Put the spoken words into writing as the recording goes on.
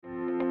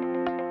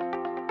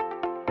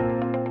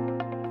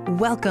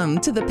Welcome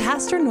to the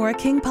Pastor Nora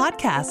King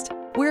Podcast.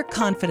 We're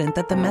confident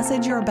that the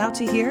message you're about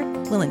to hear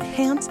will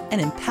enhance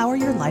and empower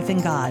your life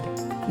in God.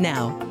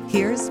 Now,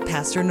 here's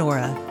Pastor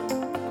Nora.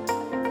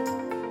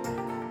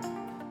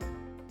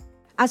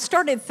 I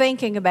started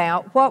thinking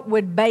about what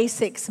would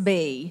basics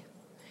be,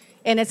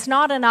 and it's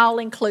not an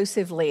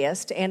all-inclusive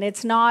list, and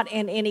it's not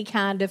in any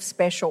kind of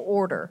special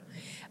order,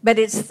 but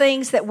it's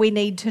things that we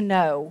need to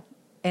know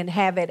and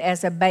have it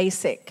as a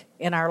basic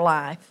in our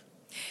life.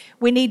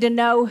 We need to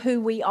know who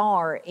we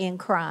are in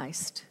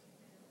Christ.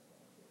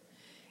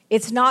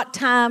 It's not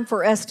time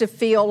for us to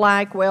feel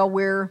like, well,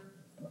 we're,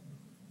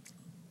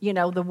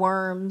 the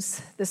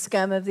worms, the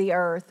scum of the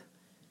earth.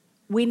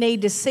 We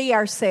need to see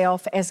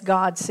ourselves as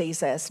God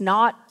sees us,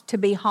 not to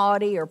be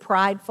haughty or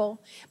prideful,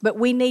 but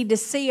we need to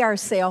see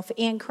ourselves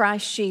in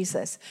Christ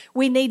Jesus.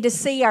 We need to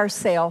see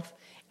ourselves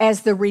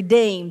as the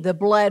redeemed, the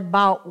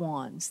blood-bought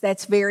ones.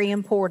 That's very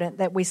important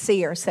that we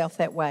see ourselves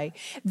that way.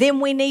 Then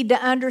we need to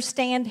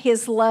understand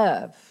His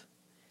love,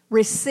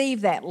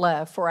 receive that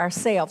love for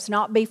ourselves,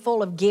 not be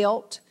full of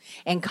guilt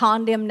and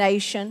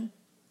condemnation,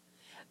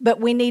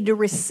 but we need to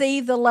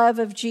receive the love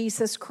of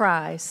Jesus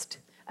Christ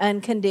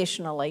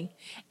unconditionally.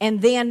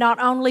 And then not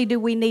only do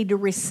we need to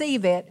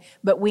receive it,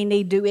 but we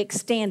need to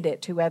extend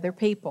it to other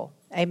people.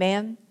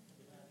 Amen?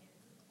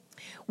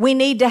 We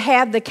need to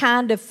have the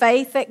kind of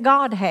faith that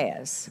God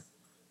has.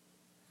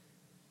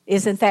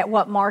 Isn't that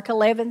what Mark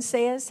 11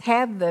 says?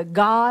 Have the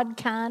God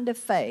kind of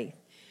faith.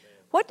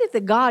 What did the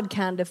God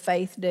kind of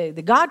faith do?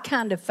 The God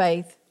kind of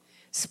faith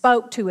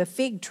spoke to a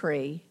fig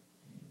tree,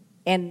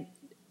 and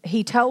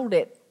He told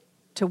it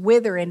to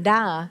wither and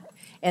die,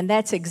 and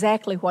that's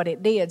exactly what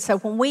it did. So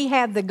when we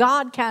have the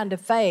God kind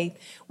of faith,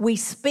 we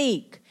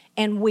speak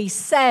and we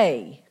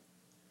say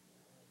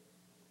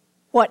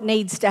what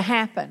needs to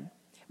happen,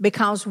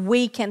 because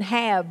we can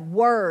have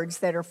words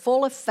that are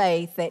full of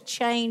faith that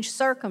change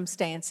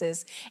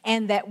circumstances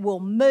and that will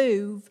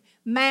move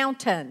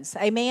mountains.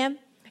 Amen?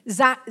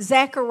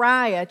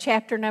 Zechariah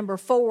chapter number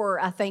 4,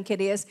 I think it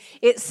is,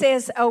 it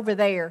says over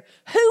there,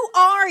 "Who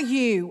are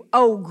you,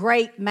 O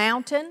great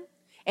mountain?"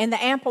 And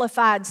the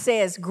Amplified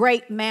says,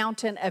 "Great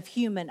mountain of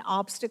human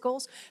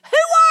obstacles.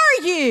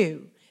 Who are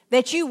you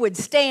that you would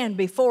stand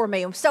before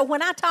me?" So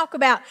when I talk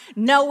about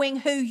knowing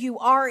who you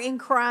are in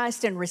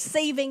Christ and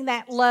receiving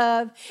that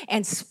love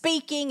and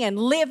speaking and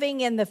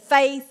living in the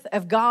faith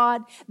of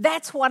God,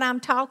 that's what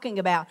I'm talking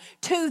about.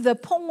 To the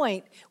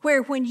point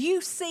where when you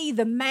see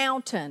the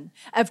mountain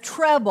of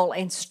trouble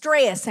and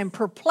stress and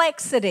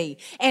perplexity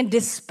and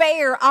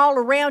despair all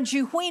around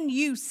you, when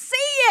you see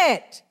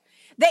it,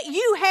 that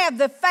you have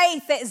the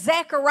faith that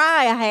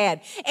Zechariah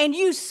had, and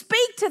you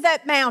speak to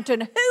that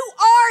mountain.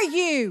 Who are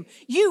you,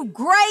 you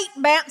great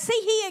mountain? See,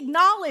 he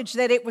acknowledged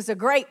that it was a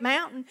great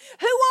mountain.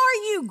 Who are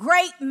you,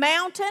 great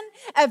mountain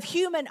of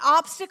human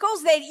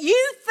obstacles, that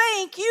you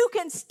think you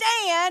can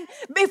stand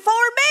before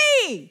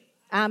me?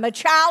 I'm a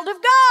child of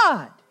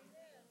God.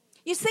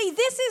 You see,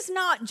 this is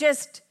not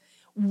just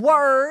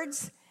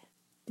words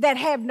that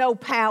have no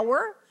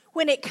power.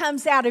 When it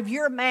comes out of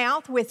your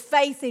mouth with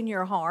faith in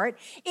your heart,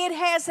 it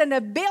has an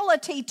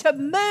ability to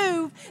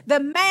move the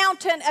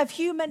mountain of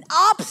human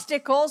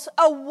obstacles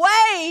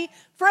away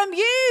from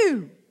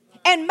you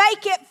and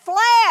make it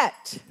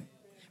flat.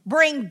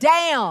 Bring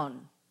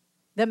down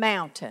the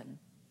mountain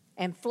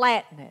and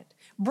flatten it.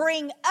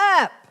 Bring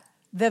up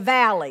the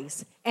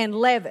valleys and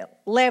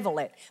level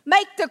it.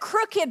 Make the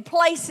crooked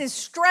places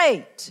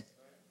straight.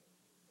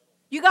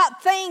 You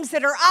got things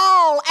that are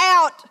all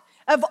out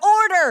of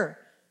order.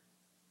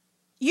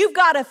 You've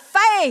got a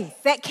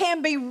faith that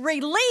can be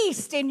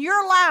released in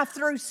your life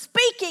through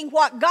speaking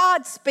what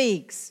God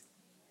speaks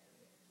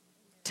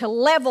to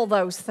level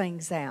those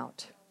things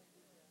out,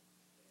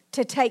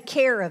 to take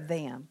care of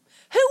them.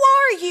 Who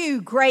are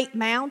you, great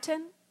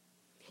mountain?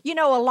 A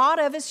lot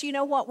of us,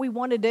 what we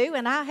want to do,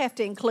 and I have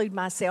to include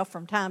myself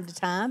from time to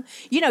time.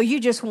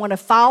 You just want to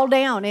fall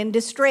down in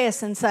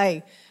distress and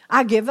say,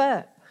 I give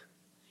up.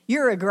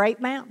 You're a great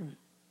mountain.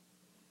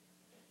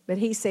 But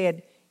he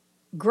said,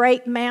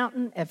 great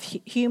mountain of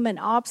human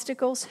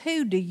obstacles,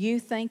 who do you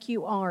think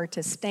you are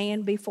to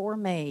stand before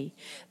me,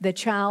 the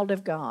child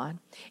of God?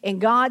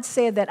 And God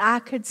said that I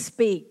could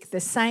speak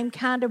the same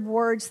kind of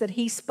words that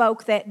He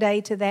spoke that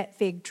day to that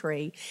fig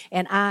tree,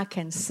 and I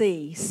can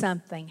see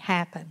something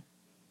happen.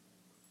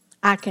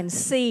 I can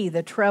see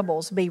the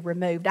troubles be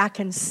removed. I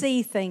can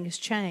see things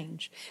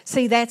change.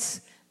 See,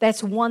 that's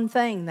one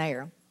thing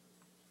there.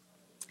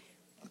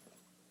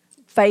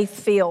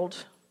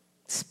 Faith-filled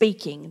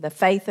speaking, the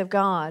faith of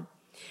God.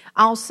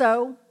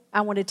 Also, I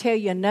want to tell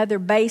you another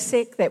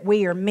basic that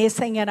we are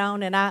missing it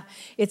on, and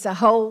it's a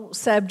whole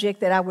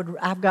subject that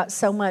I've got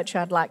so much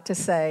I'd like to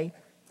say,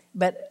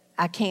 but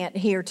I can't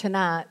here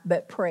tonight,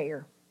 but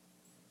prayer.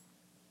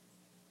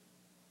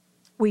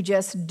 We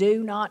just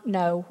do not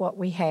know what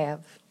we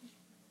have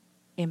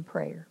in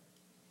prayer.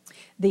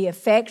 The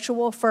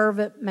effectual,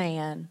 fervent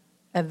man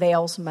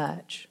avails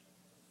much,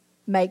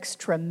 makes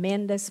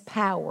tremendous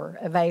power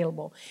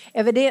available.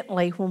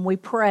 Evidently, when we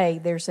pray,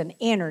 there's an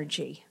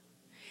energy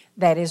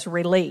that is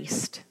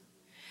released.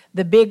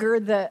 The bigger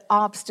the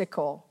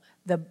obstacle,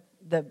 the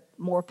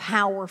more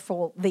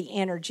powerful the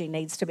energy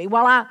needs to be.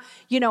 Well,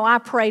 I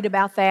prayed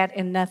about that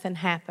and nothing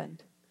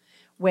happened.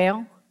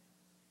 Well,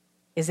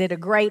 is it a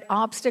great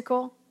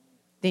obstacle?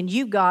 Then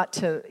you've got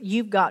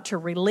to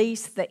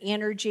release the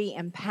energy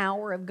and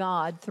power of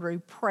God through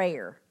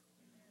prayer.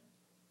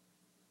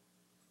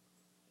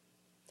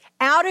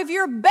 Out of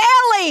your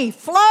belly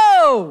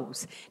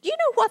flows. Do you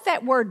know what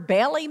that word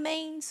belly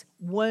means?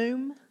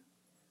 Womb.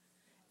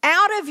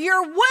 Out of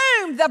your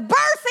womb, the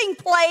birthing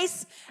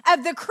place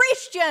of the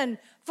Christian,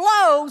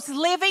 flows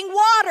living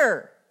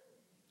water.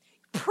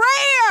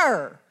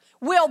 Prayer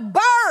will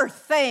birth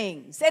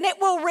things, and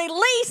it will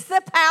release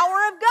the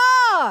power of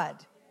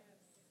God.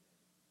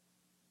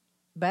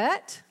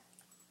 But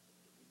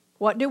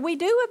what do we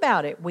do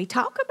about it? We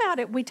talk about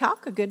it. We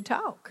talk a good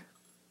talk.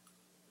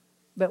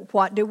 But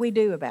what do we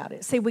do about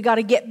it? See, we got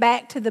to get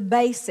back to the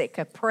basic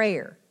of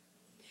prayer.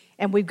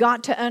 And we've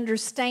got to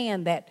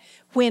understand that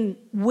when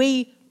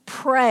we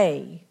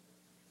pray,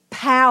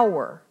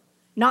 power,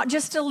 not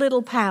just a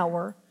little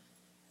power,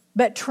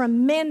 but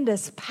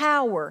tremendous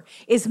power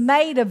is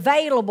made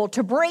available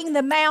to bring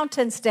the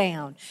mountains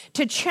down,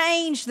 to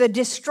change the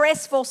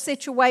distressful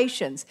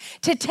situations,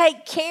 to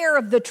take care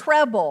of the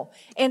trouble,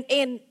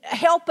 and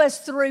help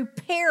us through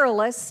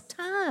perilous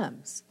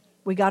times.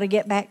 We got to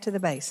get back to the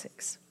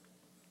basics.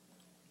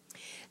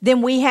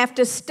 Then we have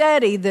to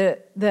study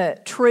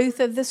the truth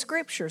of the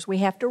Scriptures. We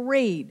have to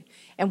read,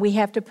 and we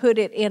have to put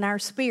it in our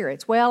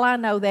spirits. Well, I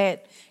know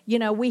that,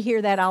 we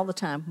hear that all the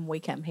time when we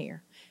come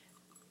here.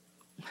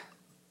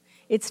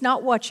 It's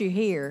not what you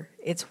hear,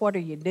 it's what are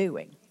you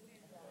doing.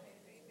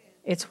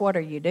 It's what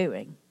are you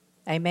doing.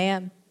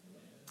 Amen?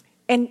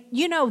 And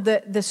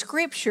the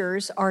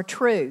Scriptures are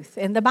truth.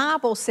 And the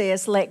Bible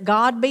says, let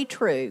God be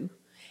true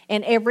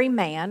and every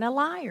man a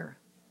liar.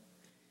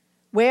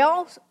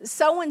 Well,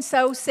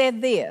 so-and-so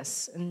said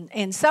this,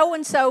 and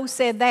so-and-so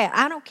said that.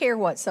 I don't care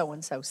what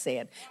so-and-so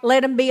said.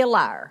 Let him be a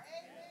liar.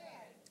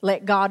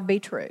 Let God be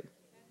true.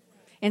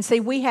 And see,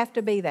 we have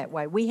to be that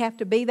way. We have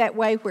to be that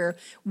way where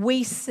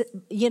we,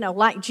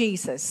 like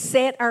Jesus,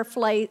 set our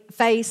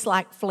face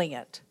like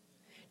flint.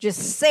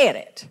 Just set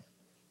it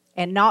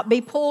and not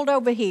be pulled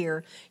over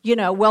here.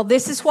 Well,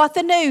 this is what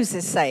the news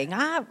is saying.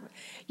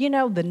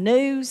 The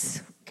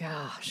news,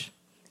 gosh.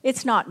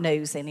 It's not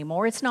news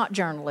anymore. It's not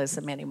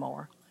journalism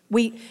anymore.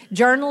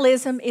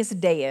 Journalism is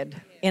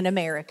dead in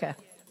America,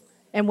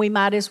 and we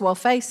might as well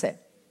face it.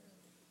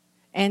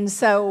 And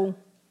so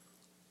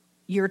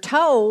you're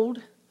told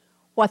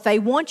what they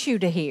want you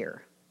to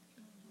hear.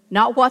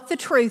 Not what the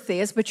truth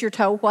is, but you're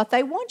told what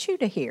they want you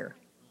to hear.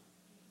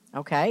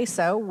 Okay,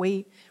 so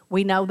we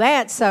know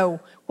that. So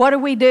what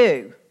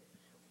do?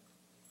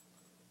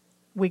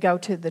 We go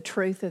to the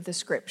truth of the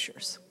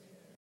Scriptures.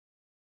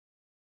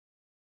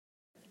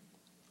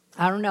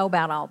 I don't know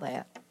about all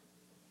that.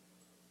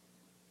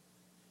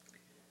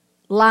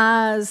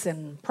 Lies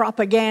and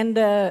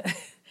propaganda,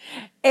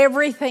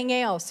 everything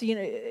else,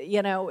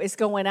 is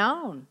going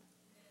on.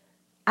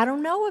 I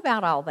don't know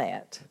about all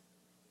that.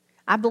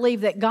 I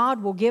believe that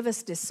God will give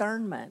us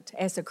discernment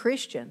as a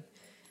Christian.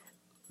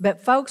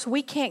 But folks,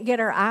 we can't get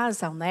our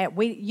eyes on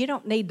that. You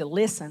don't need to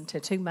listen to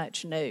too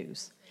much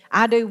news.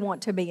 I do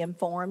want to be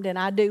informed, and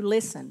I do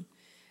listen.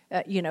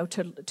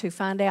 To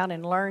find out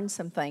and learn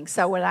some things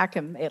so that I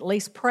can at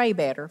least pray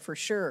better for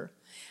sure.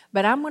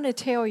 But I'm going to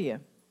tell you,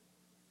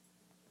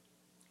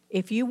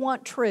 if you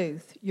want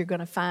truth, you're going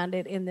to find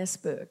it in this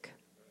book.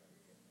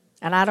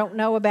 And I don't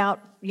know about,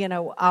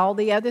 all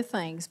the other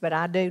things, but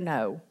I do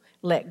know,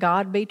 let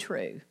God be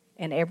true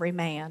and every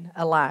man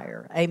a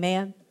liar.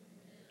 Amen?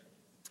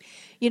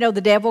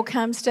 The devil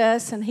comes to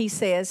us and he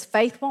says,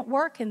 faith won't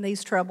work in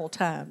these troubled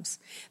times.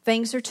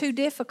 Things are too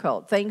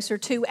difficult. Things are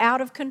too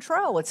out of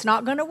control. It's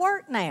not going to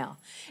work now.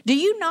 Do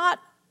you not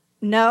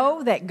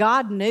know that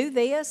God knew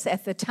this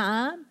at the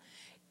time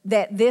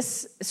that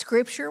this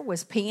Scripture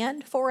was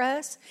penned for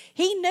us?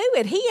 He knew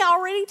it. He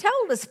already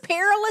told us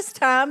perilous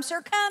times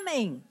are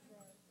coming.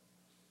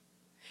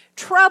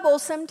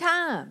 Troublesome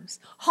times,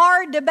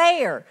 hard to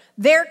bear.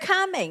 They're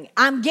coming.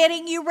 I'm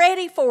getting you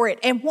ready for it.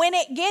 And when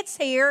it gets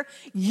here,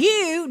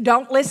 you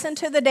don't listen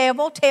to the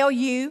devil tell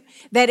you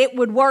that it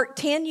would work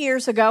 10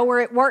 years ago or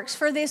it works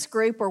for this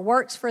group or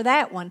works for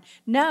that one.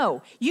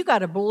 No, you got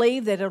to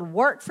believe that it'll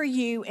work for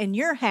you in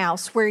your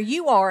house where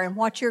you are and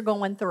what you're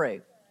going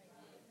through.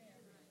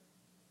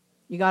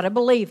 You got to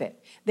believe it.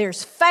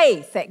 There's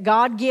faith that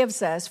God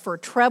gives us for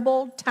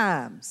troubled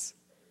times.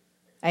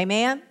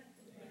 Amen?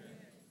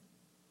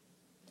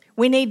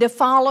 We need to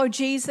follow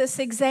Jesus'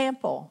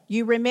 example.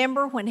 You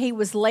remember when he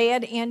was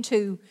led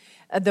into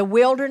the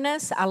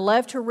wilderness? I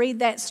love to read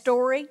that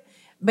story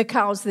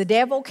because the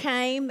devil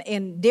came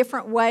in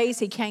different ways.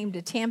 He came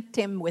to tempt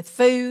him with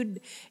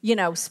food,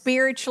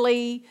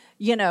 spiritually,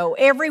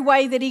 every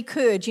way that he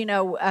could,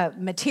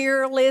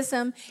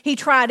 materialism. He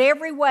tried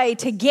every way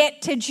to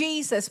get to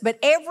Jesus, but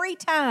every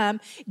time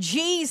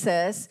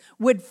Jesus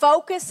would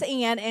focus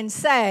in and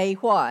say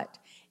what?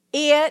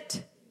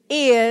 It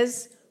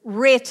is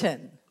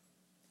written.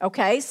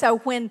 Okay, so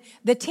when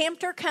the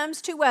tempter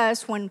comes to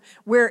us, when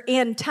we're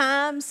in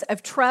times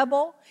of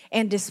trouble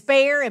and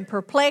despair and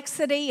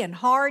perplexity and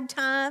hard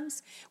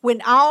times,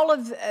 when all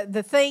of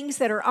the things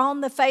that are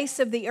on the face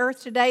of the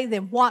earth today,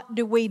 then what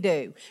do?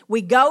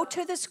 We go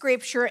to the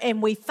Scripture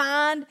and we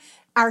find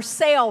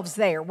ourselves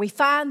there. We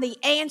find the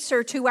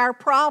answer to our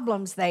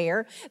problems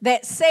there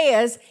that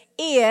says,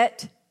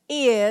 it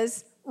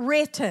is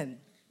written.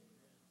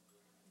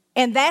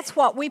 And that's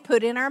what we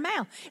put in our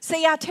mouth.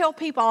 See, I tell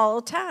people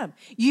all the time,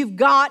 you've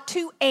got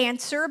to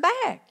answer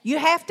back. You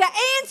have to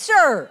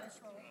answer.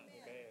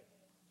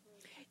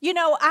 You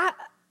know,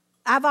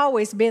 I've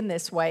always been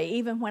this way,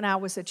 even when I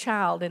was a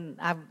child, and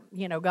I've,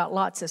 got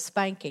lots of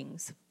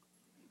spankings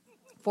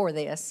for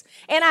this,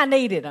 and I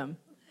needed them.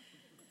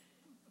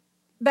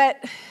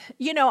 But,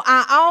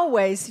 I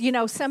always,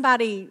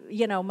 somebody,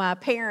 my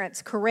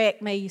parents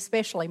correct me,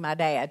 especially my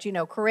dad,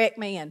 correct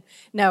me and,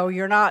 no,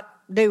 you're not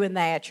doing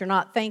that, you're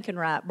not thinking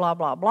right, blah,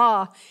 blah,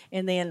 blah.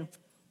 And then,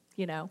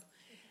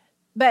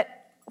 But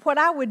what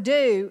I would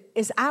do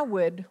is I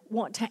would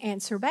want to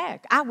answer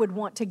back. I would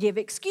want to give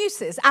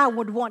excuses. I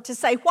would want to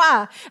say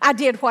why I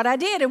did what I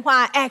did and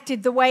why I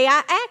acted the way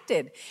I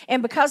acted.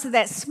 And because of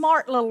that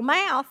smart little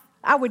mouth,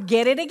 I would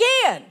get it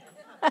again.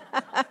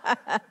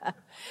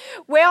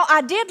 Well,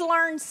 I did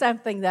learn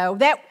something, though,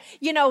 that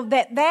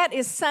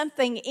is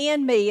something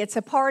in me. It's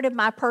a part of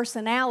my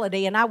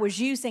personality, and I was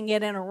using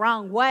it in a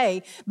wrong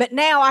way. But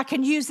now I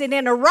can use it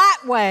in a right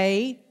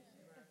way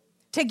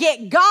to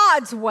get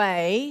God's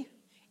way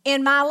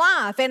in my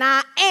life, and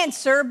I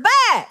answer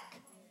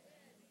back.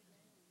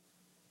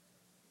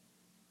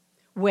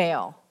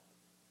 Well,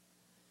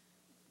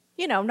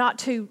 not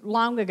too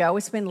long ago,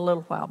 it's been a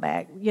little while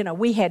back,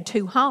 we had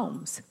 2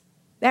 homes.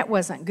 That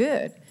wasn't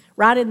good.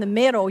 Right in the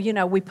middle,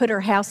 we put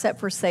our house up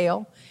for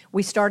sale.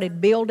 We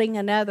started building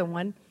another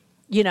one,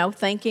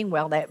 thinking,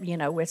 well, that,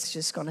 it's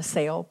just going to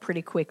sell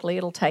pretty quickly.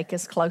 It'll take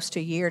us close to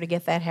a year to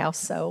get that house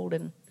sold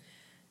and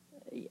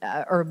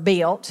or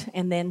built,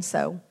 and then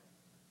so.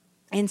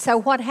 And so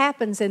what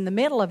happens in the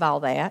middle of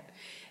all that,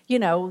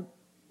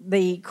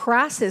 the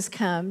crisis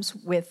comes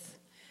with,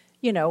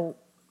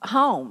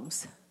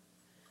 homes,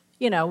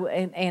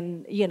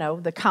 and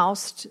the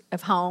cost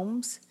of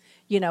homes,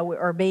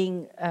 are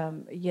being,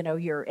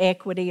 your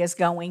equity is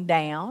going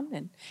down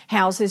and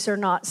houses are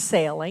not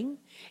selling.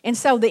 And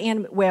so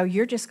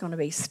you're just going to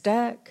be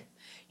stuck.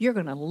 You're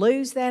going to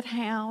lose that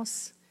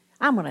house.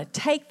 I'm going to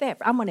take that.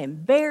 I'm going to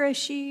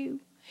embarrass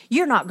you.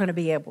 You're not going to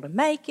be able to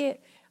make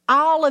it.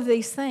 All of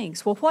these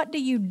things. Well, what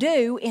do you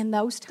do in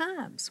those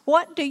times?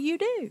 What do you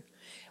do?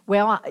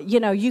 Well,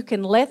 you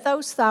can let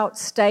those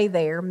thoughts stay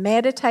there,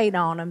 meditate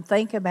on them,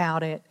 think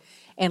about it,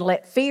 and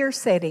let fear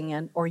set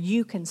in, or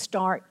you can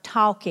start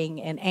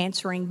talking and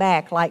answering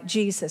back like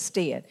Jesus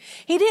did.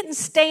 He didn't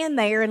stand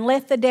there and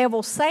let the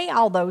devil say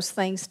all those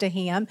things to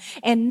him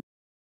and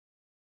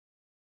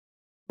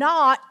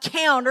not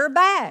counter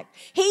back.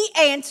 He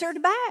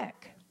answered back.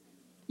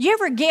 You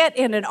ever get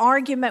in an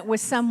argument with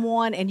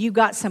someone and you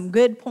got some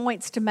good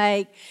points to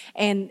make,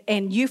 and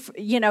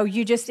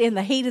you just in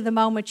the heat of the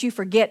moment you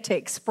forget to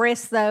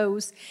express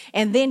those,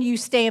 and then you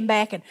stand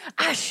back and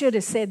I should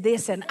have said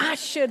this and I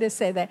should have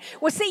said that.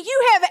 Well, see,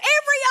 you have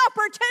every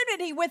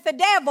opportunity with the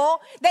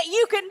devil that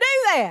you can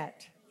do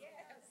that.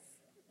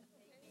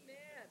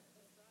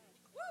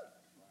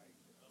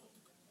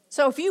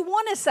 So if you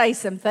want to say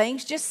some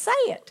things, just say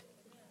it.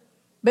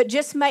 But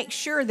just make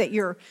sure that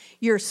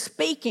you're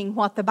speaking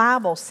what the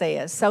Bible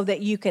says so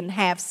that you can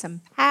have some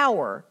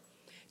power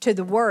to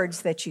the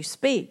words that you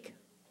speak.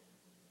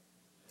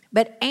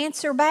 But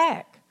answer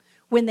back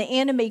when the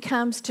enemy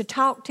comes to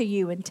talk to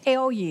you and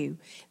tell you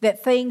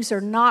that things are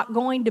not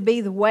going to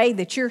be the way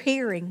that you're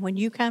hearing when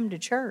you come to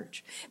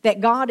church, that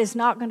God is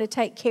not going to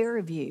take care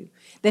of you,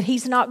 that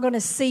He's not going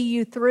to see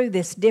you through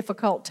this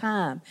difficult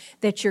time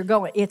that you're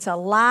going. It's a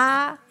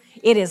lie.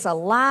 It is a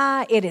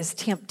lie. It is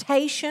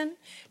temptation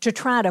to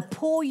try to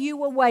pull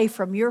you away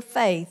from your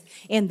faith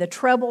in the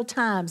troubled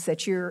times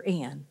that you're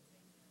in.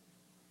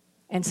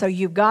 And so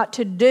you've got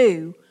to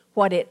do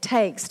what it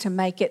takes to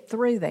make it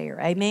through there.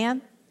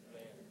 Amen?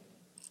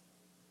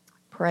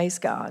 Praise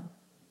God.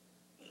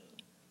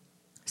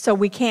 So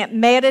we can't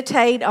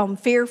meditate on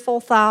fearful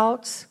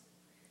thoughts,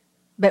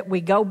 but we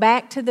go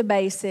back to the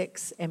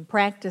basics and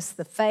practice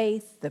the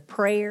faith, the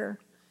prayer,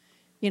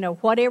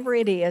 whatever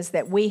it is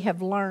that we have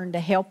learned to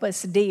help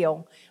us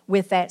deal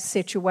with that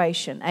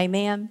situation.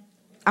 Amen?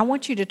 I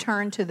want you to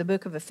turn to the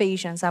book of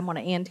Ephesians. I'm going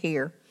to end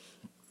here.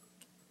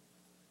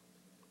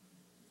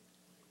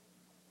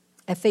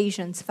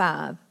 Ephesians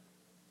 5.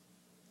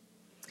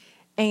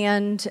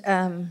 And,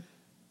 I'm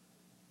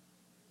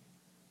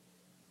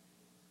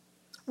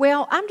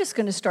just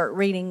going to start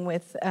reading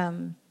with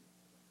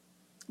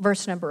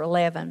verse number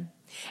 11.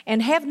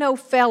 And have no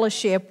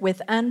fellowship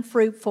with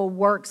unfruitful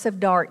works of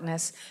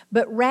darkness,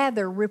 but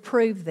rather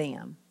reprove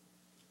them.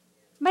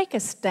 Make a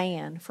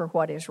stand for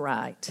what is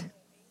right.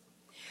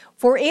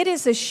 For it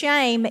is a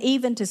shame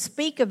even to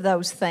speak of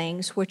those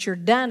things which are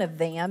done of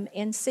them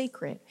in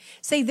secret.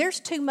 See, there's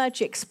too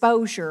much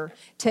exposure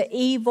to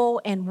evil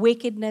and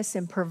wickedness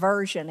and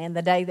perversion in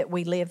the day that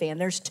we live in.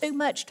 There's too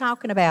much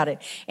talking about it.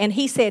 And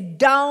he said,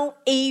 don't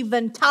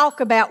even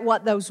talk about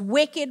what those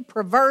wicked,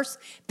 perverse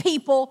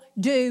people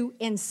do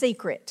in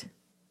secret.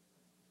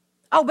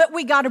 Oh, but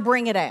we got to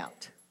bring it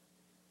out.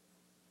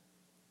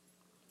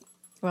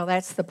 Well,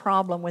 that's the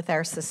problem with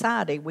our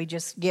society. We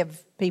just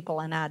give people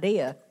an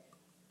idea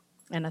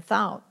and a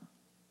thought.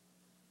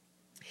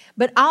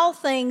 But all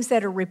things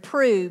that are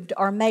reproved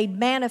are made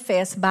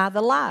manifest by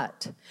the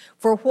light.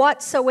 For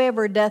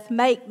whatsoever doth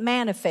make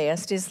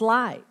manifest is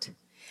light.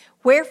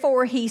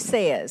 Wherefore he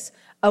says,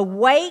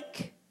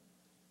 awake,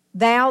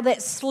 thou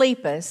that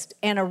sleepest,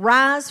 and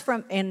arise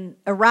from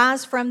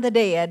the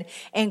dead,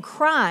 and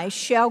Christ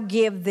shall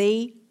give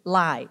thee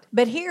light.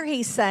 But here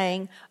he's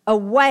saying,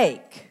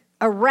 awake,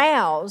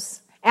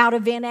 arouse out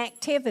of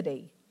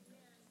inactivity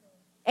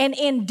and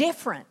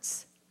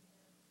indifference.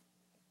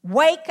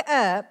 Wake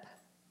up,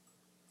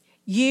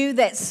 you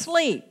that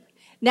sleep.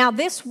 Now,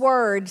 this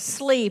word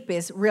sleep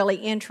is really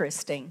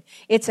interesting.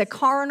 It's a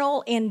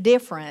carnal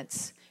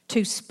indifference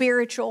to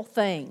spiritual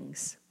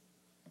things.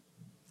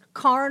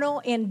 Carnal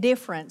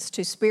indifference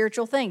to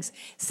spiritual things.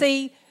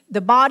 See, the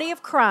body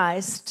of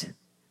Christ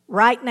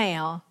right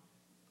now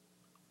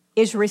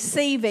is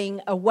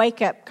receiving a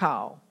wake-up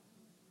call.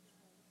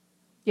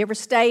 You ever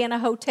stay in a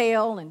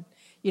hotel and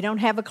you don't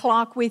have a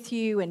clock with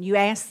you and you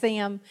ask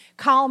them,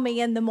 call me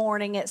in the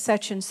morning at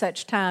such and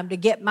such time to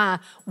get my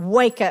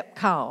wake-up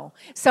call.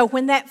 So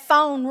when that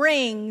phone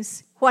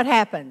rings, what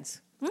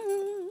happens?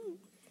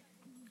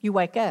 You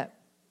wake up.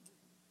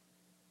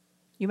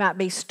 You might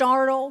be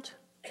startled,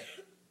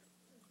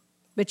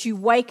 but you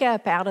wake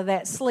up out of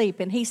that sleep.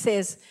 And he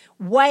says,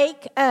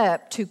 wake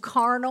up to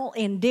carnal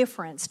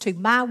indifference, to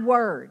my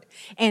word,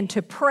 and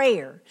to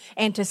prayer,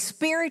 and to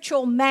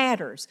spiritual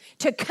matters,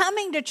 to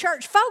coming to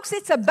church. Folks,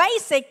 it's a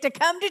basic to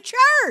come to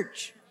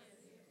church.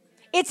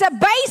 It's a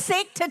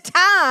basic to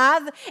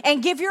tithe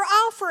and give your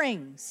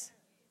offerings.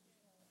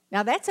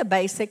 Now, that's a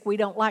basic we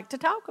don't like to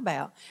talk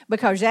about,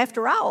 because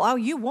after all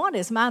you want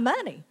is my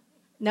money.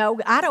 No,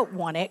 I don't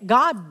want it.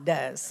 God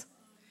does.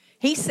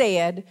 He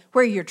said,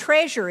 where your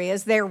treasure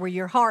is, there will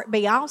your heart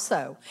be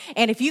also.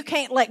 And if you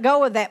can't let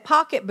go of that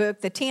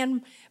pocketbook, the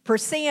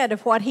 10%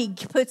 of what he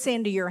puts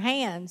into your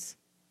hands,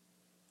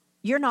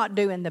 you're not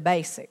doing the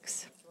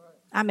basics.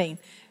 I mean,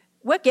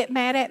 well, get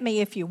mad at me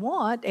if you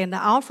want, and the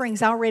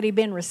offering's already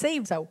been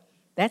received, so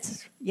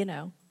that's,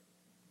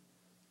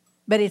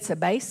 but it's a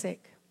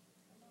basic.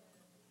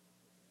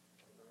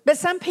 But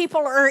some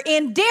people are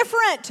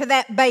indifferent to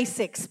that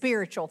basic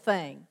spiritual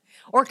thing.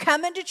 Or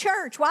coming to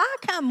church. Well, I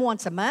come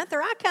once a month,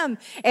 or I come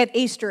at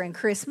Easter and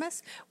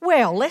Christmas.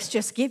 Well, let's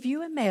just give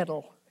you a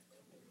medal.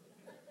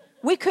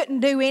 We couldn't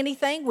do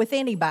anything with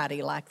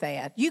anybody like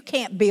that. You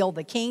can't build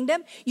the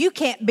kingdom. You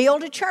can't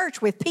build a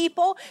church with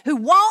people who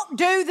won't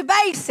do the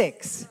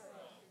basics.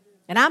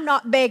 And I'm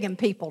not begging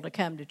people to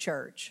come to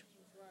church.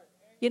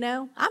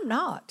 I'm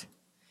not.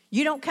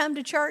 You don't come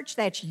to church,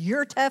 that's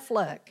your tough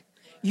luck.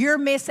 You're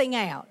missing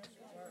out.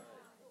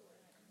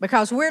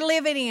 Because we're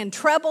living in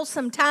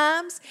troublesome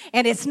times,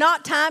 and it's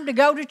not time to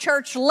go to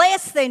church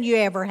less than you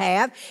ever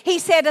have. He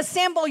said,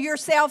 assemble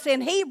yourself in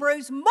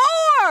Hebrews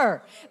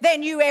more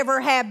than you ever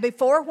have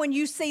before when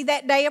you see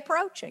that day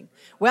approaching.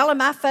 Well,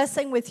 am I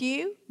fussing with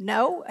you?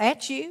 No,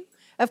 at you?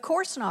 Of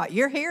course not.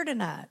 You're here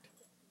tonight.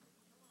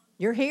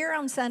 You're here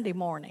on Sunday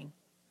morning.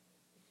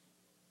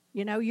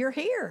 You're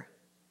here.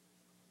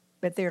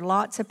 But there are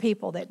lots of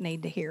people that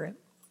need to hear it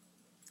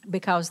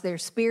because they're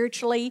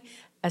spiritually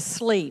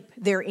asleep.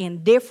 They're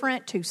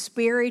indifferent to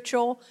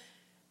spiritual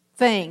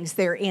things.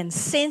 They're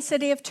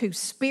insensitive to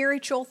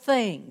spiritual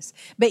things.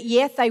 But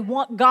yet they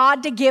want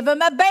God to give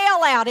them a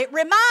bailout. It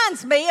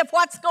reminds me of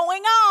what's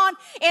going on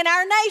in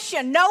our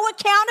nation. No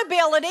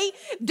accountability.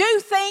 Do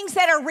things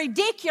that are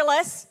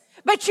ridiculous,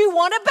 but you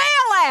want a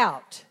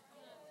bailout.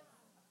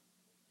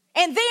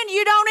 And then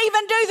you don't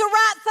even do the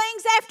right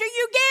things after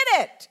you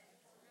get it.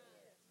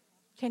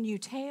 Can you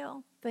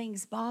tell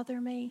things bother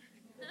me?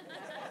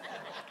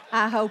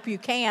 I hope you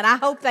can. I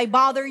hope they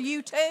bother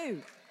you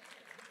too.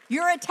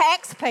 You're a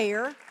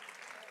taxpayer.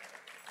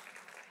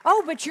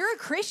 Oh, but you're a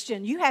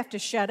Christian. You have to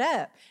shut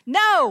up.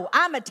 No,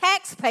 I'm a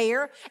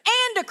taxpayer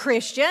and a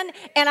Christian,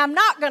 and I'm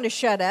not going to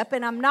shut up,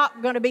 and I'm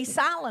not going to be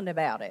silent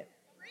about it.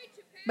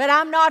 But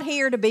I'm not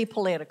here to be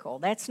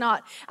political.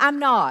 I'm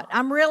not.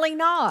 I'm really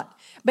not.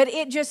 But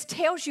it just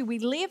tells you we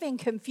live in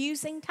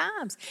confusing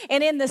times.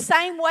 And in the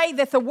same way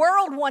that the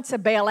world wants a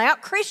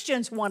bailout,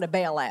 Christians want a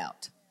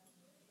bailout.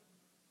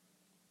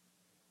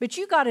 But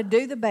you got to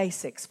do the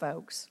basics,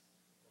 folks.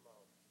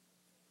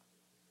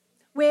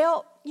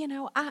 Well,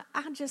 I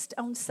just,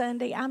 on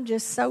Sunday, I'm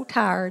just so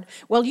tired.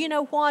 Well, you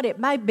know what? It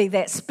might be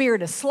that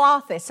spirit of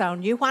sloth that's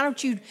on you. Why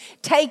don't you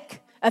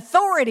take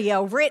authority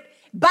over it,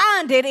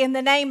 bind it in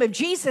the name of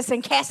Jesus,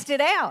 and cast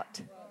it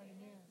out?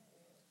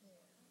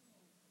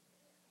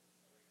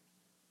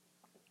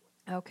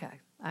 Okay,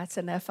 that's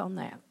enough on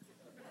that.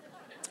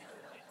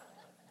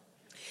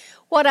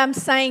 What I'm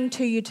saying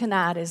to you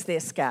tonight is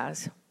this,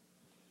 guys.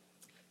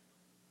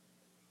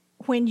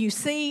 When you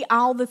see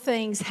all the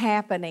things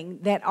happening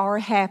that are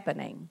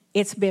happening,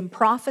 it's been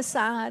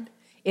prophesied,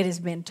 it has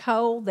been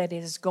told that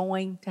it is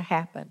going to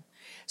happen.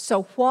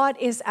 So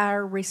what is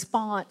our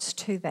response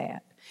to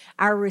that?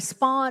 Our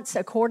response,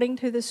 according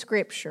to the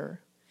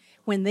Scripture,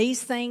 when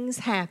these things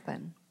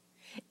happen,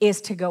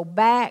 is to go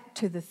back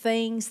to the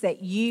things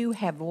that you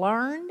have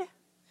learned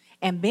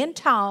and been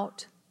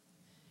taught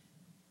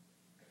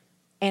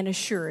and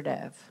assured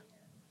of.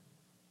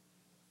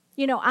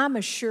 You know, I'm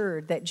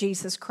assured that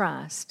Jesus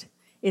Christ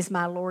is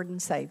my Lord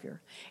and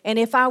Savior. And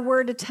if I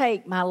were to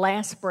take my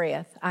last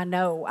breath, I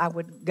know I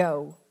would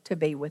go to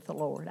be with the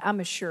Lord.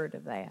 I'm assured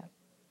of that.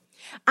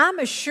 I'm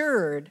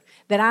assured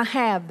that I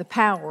have the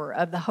power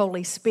of the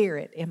Holy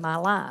Spirit in my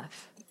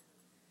life.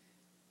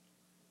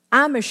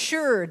 I'm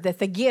assured that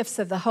the gifts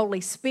of the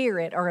Holy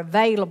Spirit are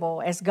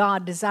available as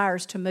God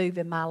desires to move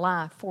in my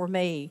life for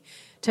me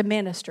to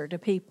minister to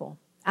people.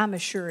 I'm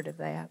assured of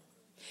that.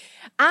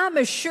 I'm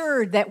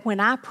assured that when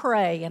I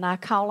pray and I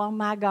call on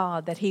my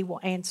God, that He will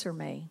answer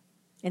me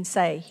and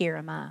say, "Here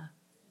am I."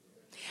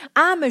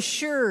 I'm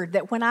assured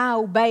that when I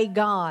obey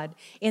God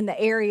in the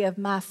area of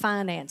my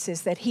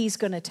finances, that He's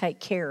going to take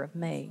care of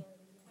me.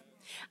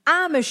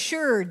 I'm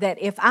assured that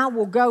if I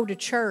will go to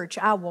church,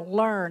 I will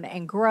learn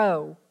and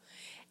grow,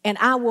 and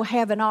I will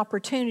have an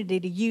opportunity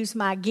to use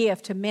my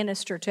gift to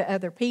minister to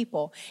other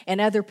people,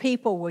 and other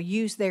people will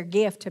use their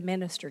gift to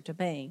minister to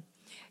me.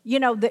 You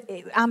know,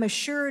 I'm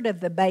assured of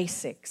the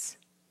basics.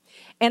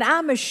 And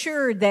I'm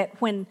assured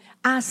that when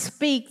I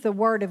speak the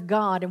Word of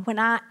God and when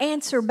I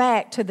answer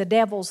back to the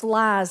devil's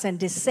lies and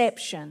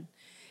deception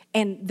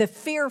and the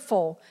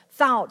fearful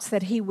thoughts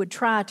that he would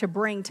try to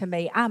bring to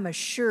me, I'm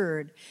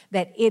assured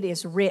that it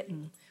is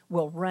written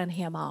will run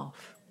him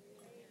off.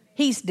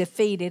 He's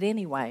defeated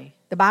anyway.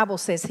 The Bible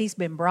says he's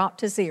been brought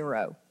to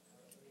zero.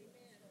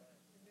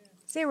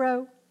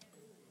 Zero.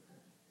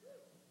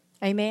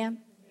 Amen?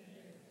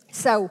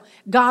 So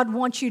God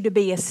wants you to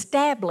be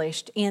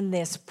established in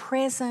this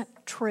present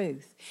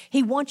truth.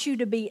 He wants you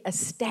to be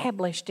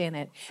established in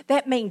it.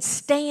 That means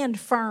stand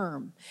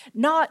firm,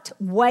 not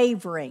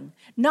wavering,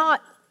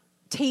 not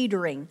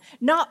teetering,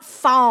 not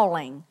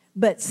falling,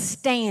 but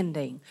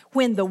standing.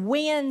 When the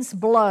winds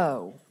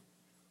blow,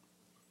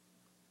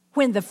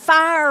 when the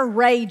fire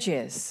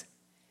rages,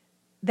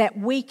 that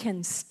we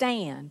can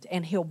stand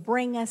and He'll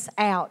bring us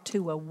out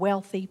to a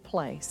wealthy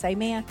place.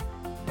 Amen?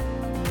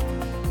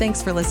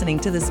 Thanks for listening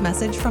to this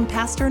message from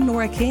Pastor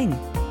Nora King.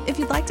 If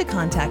you'd like to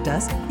contact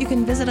us, you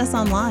can visit us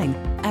online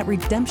at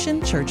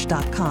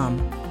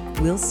redemptionchurch.com.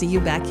 We'll see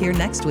you back here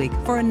next week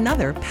for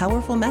another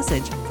powerful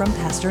message from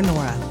Pastor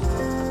Nora.